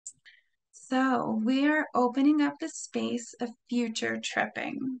So we are opening up the space of future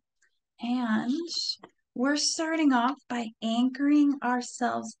tripping. And we're starting off by anchoring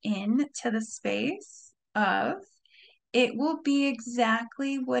ourselves in to the space of it will be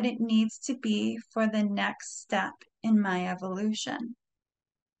exactly what it needs to be for the next step in my evolution.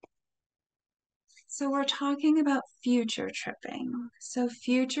 So we're talking about future tripping. So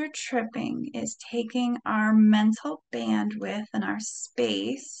future tripping is taking our mental bandwidth and our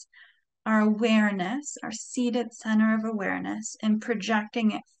space, our awareness, our seated center of awareness, and projecting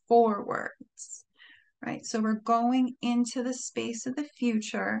it forwards, right? So we're going into the space of the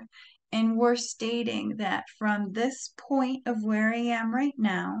future, and we're stating that from this point of where I am right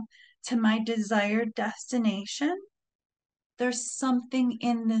now to my desired destination, there's something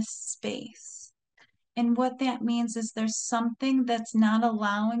in this space. And what that means is there's something that's not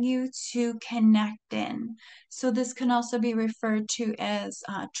allowing you to connect in. So this can also be referred to as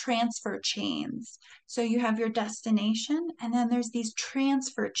transfer chains. So you have your destination, and then there's these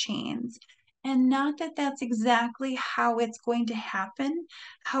transfer chains. And not that that's exactly how it's going to happen.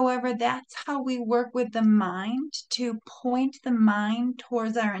 However, that's how we work with the mind to point the mind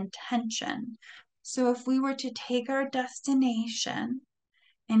towards our intention. So if we were to take our destination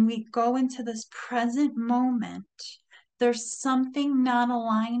and we go into this present moment, there's something not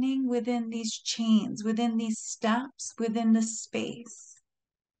aligning within these chains, within these steps, within the space,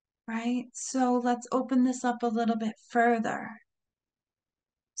 right? So let's open this up a little bit further.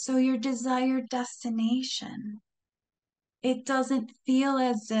 So your desired destination, it doesn't feel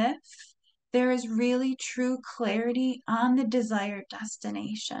as if there is really true clarity on the desired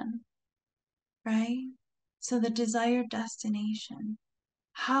destination, right? So the desired destination.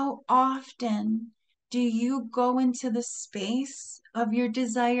 How often do you go into the space of your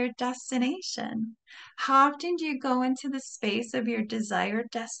desired destination? How often do you go into the space of your desired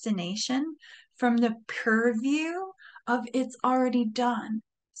destination from the purview of it's already done?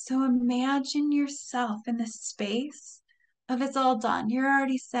 So imagine yourself in the space of it's all done. You're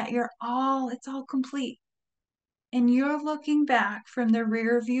already set. It's all complete. And you're looking back from the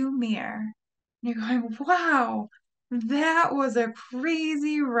rear view mirror. And you're going, wow, that was a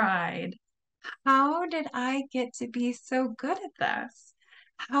crazy ride. How did I get to be so good at this?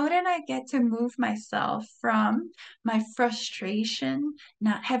 How did I get to move myself from my frustration,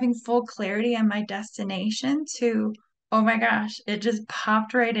 not having full clarity on my destination, to, oh my gosh, it just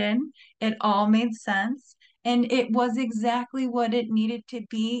popped right in. It all made sense. And it was exactly what it needed to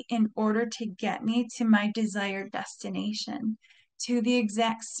be in order to get me to my desired destination, to the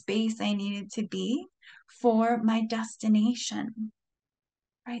exact space I needed to be for my destination,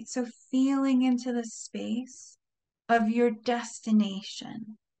 right? So feeling into the space of your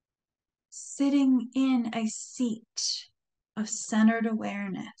destination, sitting in a seat of centered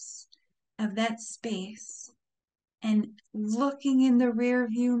awareness of that space and looking in the rear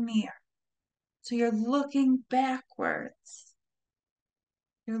view mirror. So you're looking backwards.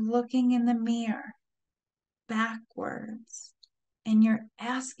 You're looking in the mirror backwards, and you're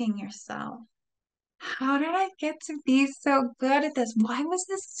asking yourself, how did I get to be so good at this? Why was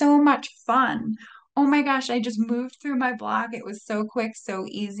this so much fun? Oh my gosh, I just moved through my block. It was so quick, so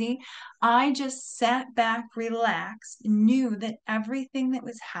easy. I just sat back, relaxed, knew that everything that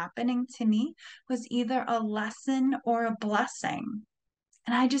was happening to me was either a lesson or a blessing.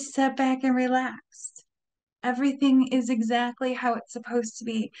 And I just sat back and relaxed. Everything is exactly how it's supposed to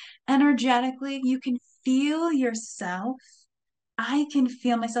be. Energetically, you can feel yourself. I can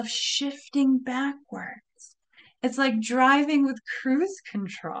feel myself shifting backwards. It's like driving with cruise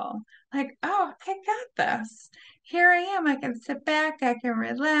control. Like, oh, I got this. Here I am. I can sit back. I can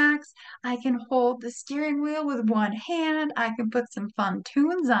relax. I can hold the steering wheel with one hand. I can put some fun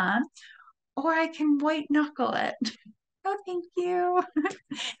tunes on, or I can white knuckle it. Oh, thank you.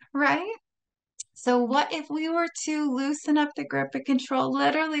 Right? So what if we were to loosen up the grip and control?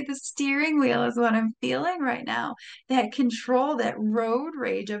 Literally, the steering wheel is what I'm feeling right now. That control, that road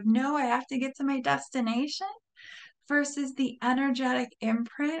rage of, no, I have to get to my destination, versus the energetic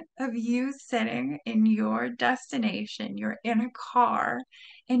imprint of you sitting in your destination. You're in a car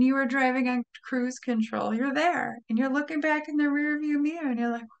and you are driving on cruise control. You're there and you're looking back in the rear view mirror and you're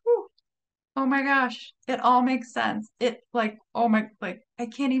like, whew, oh my gosh, it all makes sense. I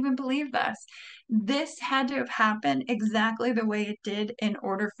can't even believe this. This had to have happened exactly the way it did in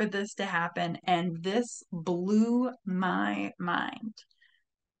order for this to happen. And this blew my mind,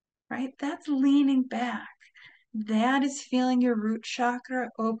 right? That's leaning back. That is feeling your root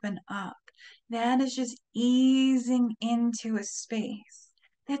chakra open up. That is just easing into a space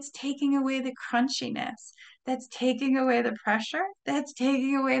That's taking away the crunchiness. That's taking away the pressure. That's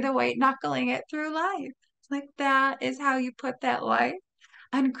taking away the white knuckling it through life. Like that is how you put that life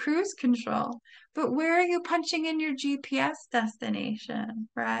on cruise control. But where are you punching in your GPS destination,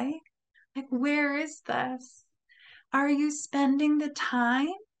 right? Like, where is this? Are you spending the time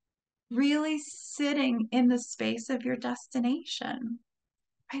really sitting in the space of your destination?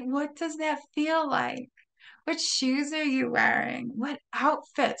 Right? What does that feel like? What shoes are you wearing? What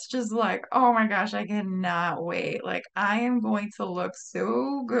outfits? Just like, oh my gosh, I cannot wait. Like, I am going to look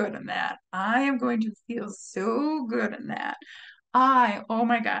so good in that. I am going to feel so good in that. Oh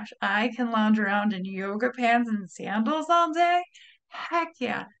my gosh, I can lounge around in yoga pants and sandals all day. Heck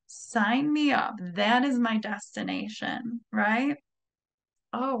yeah, sign me up. That is my destination, right?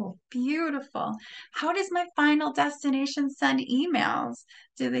 Oh, beautiful. How does my final destination send emails?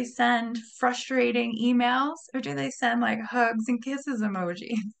 Do they send frustrating emails or do they send like hugs and kisses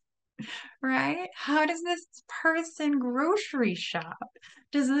emojis? Right? How does this person grocery shop?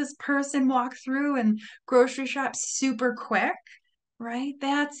 Does this person walk through and grocery shop super quick? Right?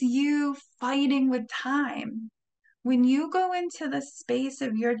 That's you fighting with time. When you go into the space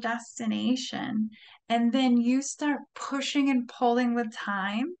of your destination and then you start pushing and pulling with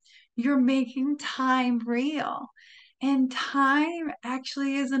time, you're making time real. And time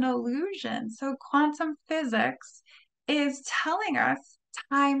actually is an illusion. So quantum physics is telling us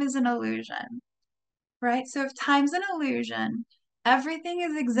time is an illusion, right? So if time's an illusion, everything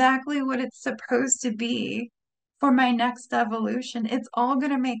is exactly what it's supposed to be for my next evolution. It's all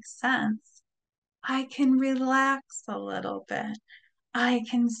going to make sense. I can relax a little bit. I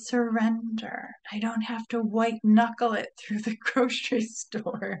can surrender. I don't have to white knuckle it through the grocery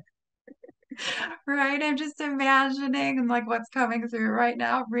store. Right? I'm just imagining and like what's coming through right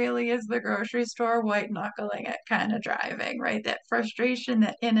now really is the grocery store white knuckling it kind of driving, right? That frustration,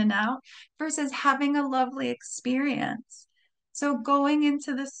 that in and out versus having a lovely experience. So going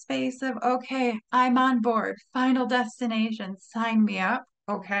into the space of, okay, I'm on board, final destination, sign me up.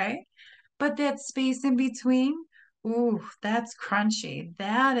 Okay. But that space in between, ooh, that's crunchy.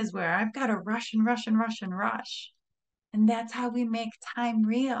 That is where I've got to rush and rush and rush and rush. And that's how we make time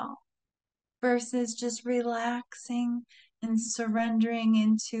real versus just relaxing and surrendering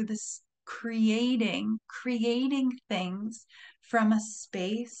into this creating things from a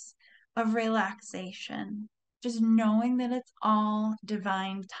space of relaxation. Just knowing that it's all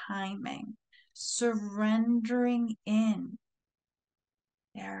divine timing, surrendering in.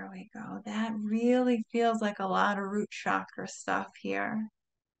 There we go. That really feels like a lot of root chakra stuff here,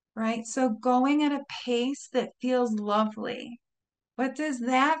 right? So going at a pace that feels lovely. What does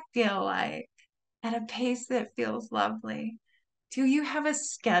that feel like at a pace that feels lovely? Do you have a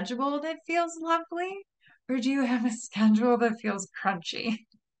schedule that feels lovely? Or do you have a schedule that feels crunchy,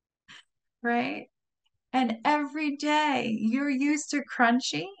 right? And every day you're used to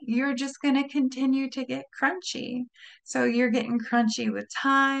crunchy, you're just going to continue to get crunchy. So you're getting crunchy with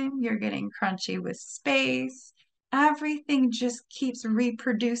time, you're getting crunchy with space. Everything just keeps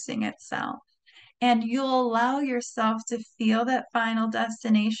reproducing itself. And you'll allow yourself to feel that final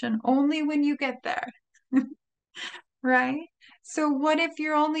destination only when you get there, right? So, what if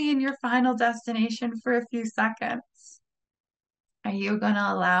you're only in your final destination for a few seconds? Are you going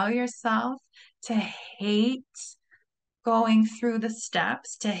to allow yourself to hate going through the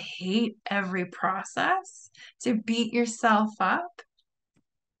steps, to hate every process, to beat yourself up,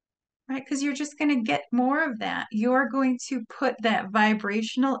 right? Because you're just going to get more of that. You're going to put that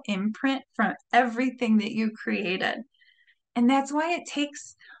vibrational imprint from everything that you created. And that's why it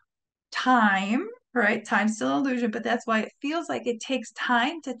takes time, right? Time's still an illusion, but that's why it feels like it takes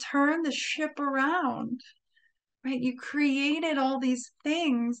time to turn the ship around. Right? You created all these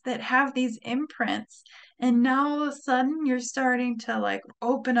things that have these imprints, and now all of a sudden you're starting to like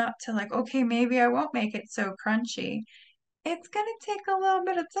open up to like, okay, maybe I won't make it so crunchy. It's going to take a little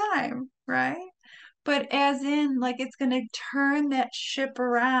bit of time, right? But as in, like, it's going to turn that ship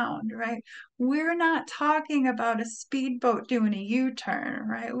around, right? We're not talking about a speedboat doing a U-turn,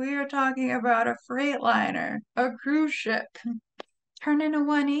 right? We are talking about a freight liner, a cruise ship turning a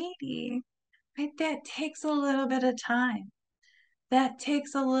 180. Right? That takes a little bit of time. That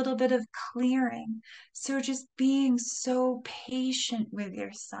takes a little bit of clearing. So just being so patient with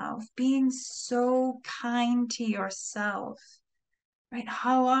yourself, being so kind to yourself, right?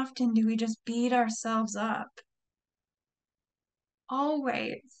 How often do we just beat ourselves up?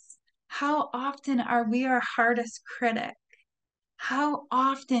 Always. How often are we our hardest critic? How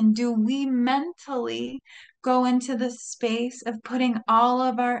often do we mentally go into the space of putting all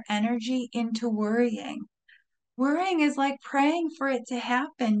of our energy into worrying? Worrying is like praying for it to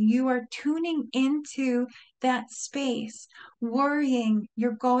happen. You are tuning into that space. Worrying,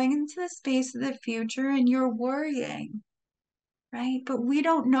 you're going into the space of the future and you're worrying, right? But we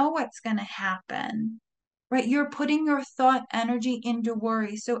don't know what's going to happen, right? You're putting your thought energy into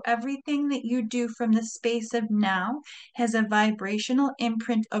worry. So everything that you do from the space of now has a vibrational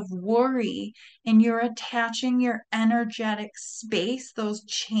imprint of worry, and you're attaching your energetic space, those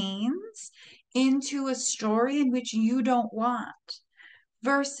chains, into a story in which you don't want.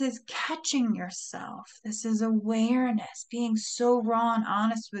 Versus catching yourself. This is awareness, being so raw and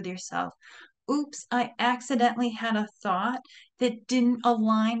honest with yourself. Oops, I accidentally had a thought that didn't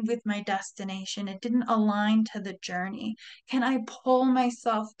align with my destination. It didn't align to the journey. Can I pull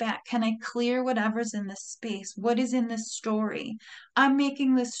myself back? Can I clear whatever's in this space? What is in this story? I'm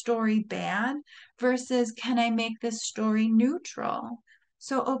making this story bad versus can I make this story neutral?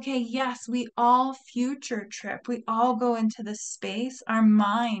 So, okay, yes, we all future trip. We all go into the space, our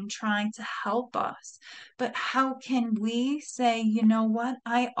mind trying to help us. But how can we say, you know what?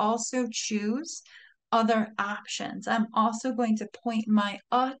 I also choose other options. I'm also going to point my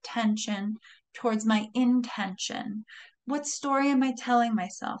attention towards my intention. What story am I telling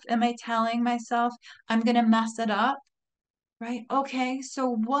myself? Am I telling myself I'm going to mess it up? Right? Okay,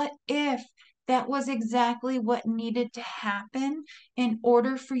 so what if that was exactly what needed to happen in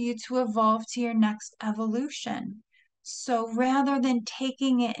order for you to evolve to your next evolution? So rather than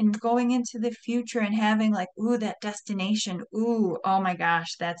taking it and going into the future and having like, ooh, that destination, ooh, oh my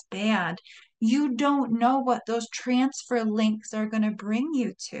gosh, that's bad. You don't know what those transfer links are going to bring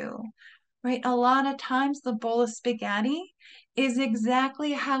you to, right? A lot of times the bowl of spaghetti is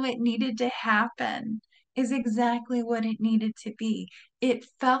exactly how it needed to happen, is exactly what it needed to be. It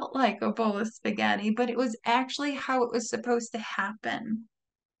felt like a bowl of spaghetti, but it was actually how it was supposed to happen,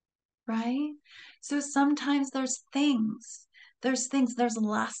 right? So sometimes there's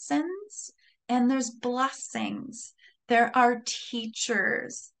lessons, and there's blessings. There are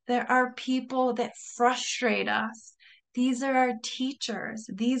teachers, there are people that frustrate us. These are our teachers,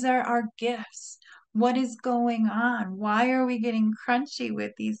 these are our gifts. What is going on? Why are we getting crunchy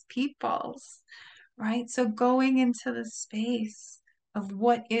with these peoples? Right? So going into the space of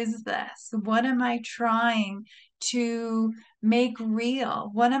what is this? What am I trying to make real?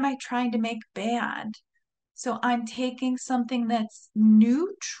 What am I trying to make bad? So I'm taking something that's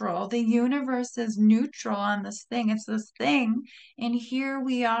neutral. The universe is neutral on this thing. It's this thing. And here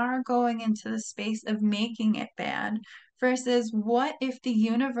we are going into the space of making it bad. Versus what if the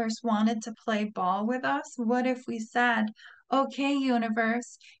universe wanted to play ball with us? What if we said, okay,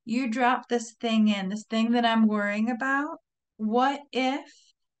 universe, you drop this thing in, this thing that I'm worrying about. What if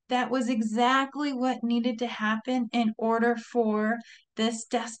that was exactly what needed to happen in order for this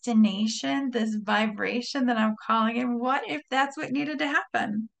destination, this vibration that I'm calling in? What if that's what needed to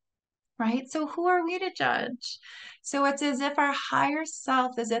happen? Right? So who are we to judge? So it's as if our higher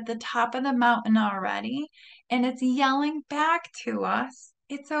self is at the top of the mountain already and it's yelling back to us,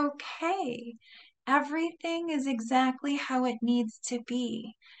 it's okay. Everything is exactly how it needs to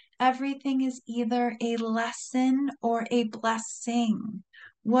be. Everything is either a lesson or a blessing.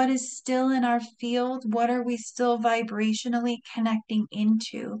 What is still in our field? What are we still vibrationally connecting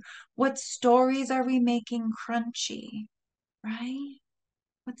into? What stories are we making crunchy? Right?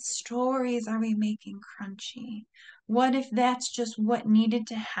 What stories are we making crunchy? What if that's just what needed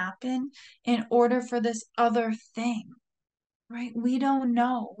to happen in order for this other thing? Right? We don't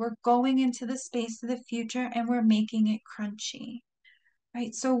know. We're going into the space of the future and we're making it crunchy.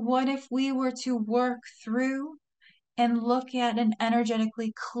 Right? So, what if we were to work through and look at and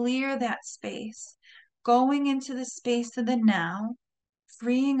energetically clear that space, going into the space of the now,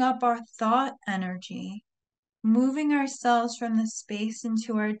 freeing up our thought energy, moving ourselves from the space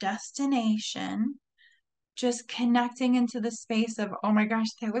into our destination, just connecting into the space of, oh my gosh,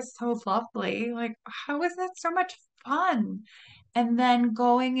 that was so lovely. Like, how was that so much fun? And then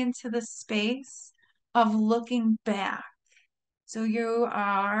going into the space of looking back. So you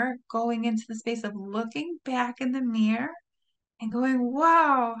are going into the space of looking back in the mirror and going,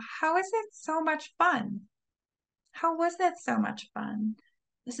 wow, how is it so much fun? How was that so much fun?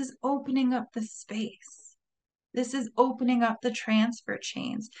 This is opening up the space. This is opening up the transfer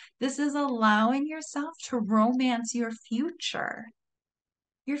chains. This is allowing yourself to romance your future.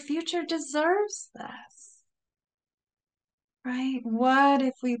 Your future deserves this, right? What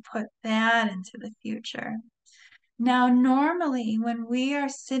if we put that into the future? Now, normally, when we are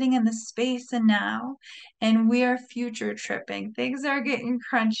sitting in the space and now, and we are future tripping, things are getting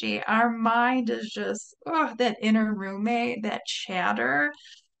crunchy. Our mind is just, oh, that inner roommate, that chatter.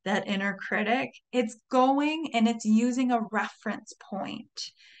 that inner critic, it's going and it's using a reference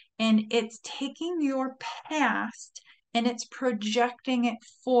point, and it's taking your past and it's projecting it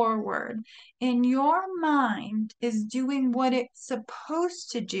forward. And your mind is doing what it's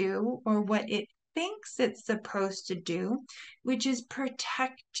supposed to do, or what it thinks it's supposed to do, which is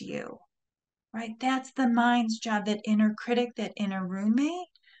protect you, right? That's the mind's job, that inner critic, that inner roommate,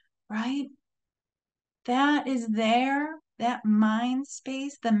 right? That is there, that mind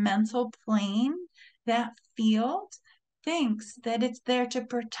space, the mental plane, that field thinks that it's there to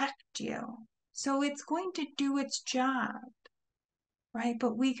protect you. So it's going to do its job, right?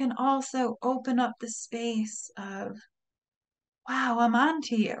 But we can also open up the space of, wow, I'm on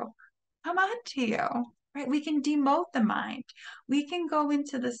to you. I'm on to you, right? We can demote the mind. We can go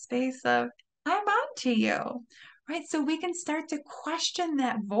into the space of, I'm on to you, right? So we can start to question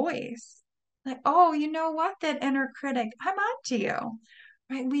that voice. Like, oh, you know what? That inner critic, I'm on to you,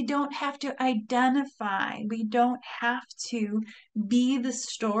 right? We don't have to identify. We don't have to be the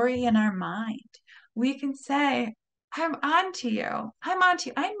story in our mind. We can say, I'm on to you. I'm on to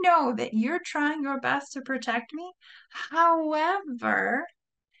you. I know that you're trying your best to protect me. However,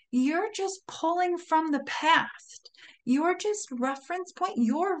 you're just pulling from the past. You're just reference point.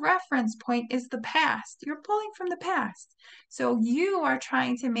 Your reference point is the past. You're pulling from the past. So you are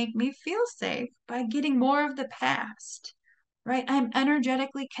trying to make me feel safe by getting more of the past, right? I'm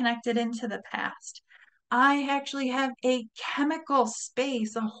energetically connected into the past. I actually have a chemical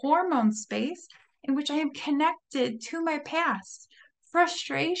space, a hormone space in which I am connected to my past.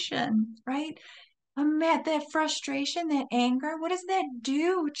 Frustration, right? That frustration, that anger, what does that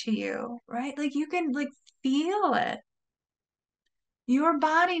do to you, right? Like you can like feel it. Your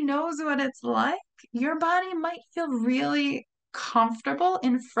body knows what it's like. Your body might feel really comfortable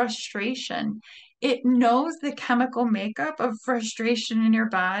in frustration. It knows the chemical makeup of frustration in your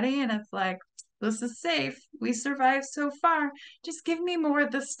body, and it's like, this is safe. We survived so far. Just give me more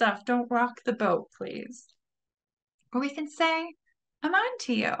of this stuff. Don't rock the boat, please. Or we can say, I'm on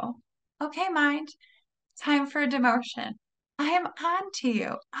to you. Okay, mind. Time for a demotion. I am on to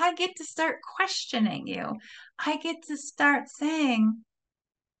you. I get to start questioning you. I get to start saying,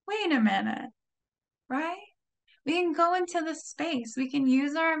 wait a minute, right? We can go into the space. We can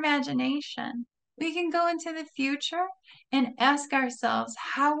use our imagination. We can go into the future and ask ourselves,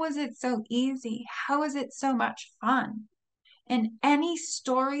 how was it so easy? How was it so much fun? And any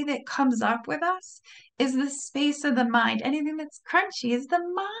story that comes up with us is the space of the mind. Anything that's crunchy is the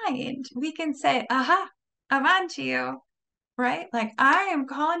mind. We can say, aha, I'm on to you, right? Like, I am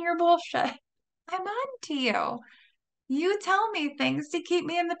calling your bullshit. I'm on to you. You tell me things to keep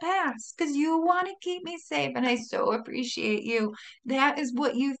me in the past because you want to keep me safe. And I so appreciate you. That is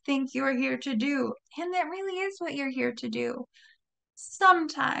what you think you're here to do. And that really is what you're here to do.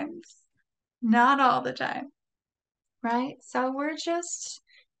 Sometimes, not all the time, right? So we're just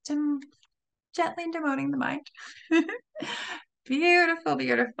gently demoting the mind. Beautiful,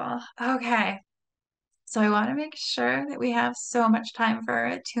 beautiful. Okay. So I want to make sure that we have so much time for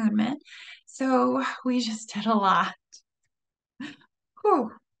attunement. So we just did a lot.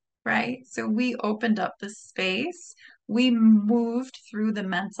 Whew, right? So we opened up the space. We moved through the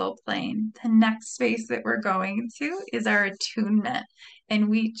mental plane. The next space that we're going to is our attunement, in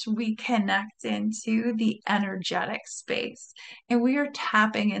which we connect into the energetic space. And we are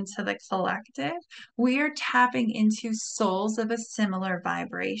tapping into the collective. We are tapping into souls of a similar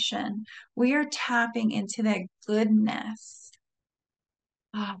vibration. We are tapping into that goodness.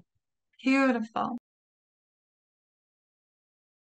 Oh, beautiful.